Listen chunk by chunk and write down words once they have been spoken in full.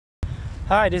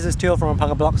Hi, this is Teo from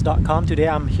parkerblocks.com. Today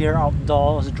I'm here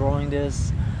outdoors drawing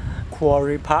this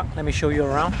quarry park. Let me show you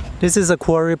around. This is a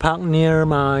quarry park near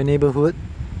my neighborhood.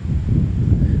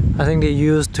 I think they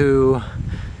used to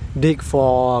dig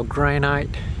for granite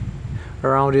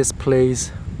around this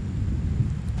place.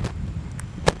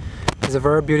 It's a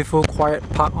very beautiful, quiet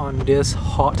park on this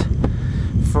hot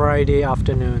Friday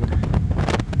afternoon.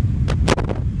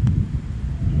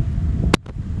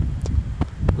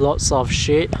 Lots of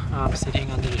shade. I'm sitting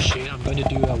under the shade. I'm going to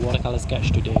do a watercolor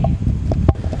sketch today.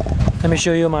 Let me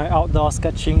show you my outdoor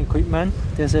sketching equipment.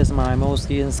 This is my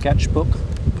Guilin sketchbook.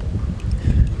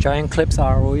 Giant clips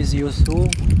are always useful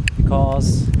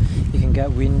because it can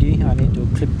get windy. I need to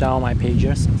clip down my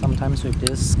pages sometimes with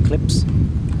these clips.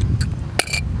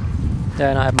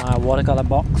 Then I have my watercolor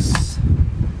box.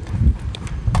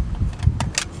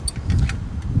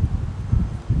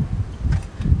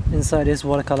 Inside this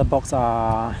watercolor box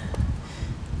are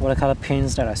watercolor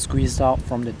paints that I squeezed out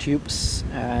from the tubes,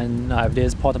 and I have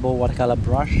this portable watercolor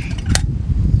brush,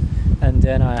 and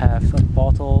then I have a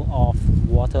bottle of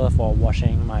water for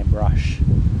washing my brush.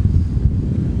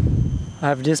 I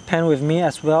have this pen with me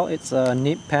as well. It's a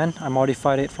nib pen. I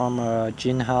modified it from a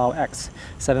Guilin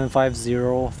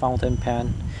X750 fountain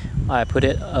pen. I put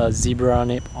it a zebra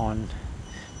nib on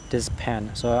this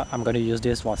pen, so I'm going to use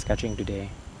this for sketching today.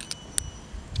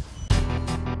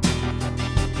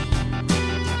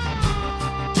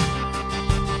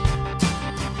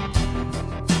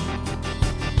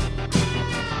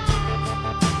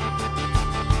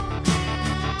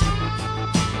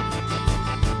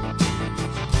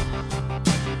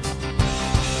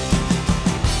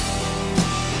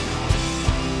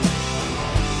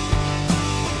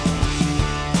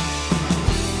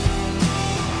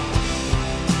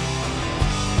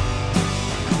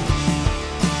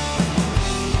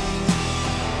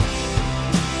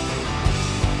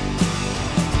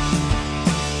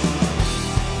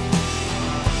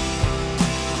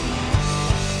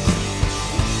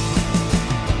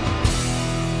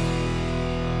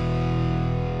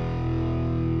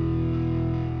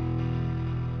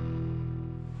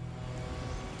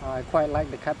 I quite like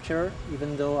the capture,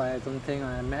 even though I don't think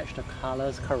I matched the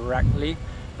colors correctly,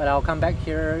 but I'll come back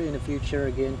here in the future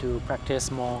again to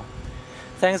practice more.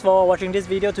 Thanks for watching this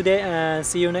video today, and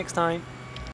see you next time.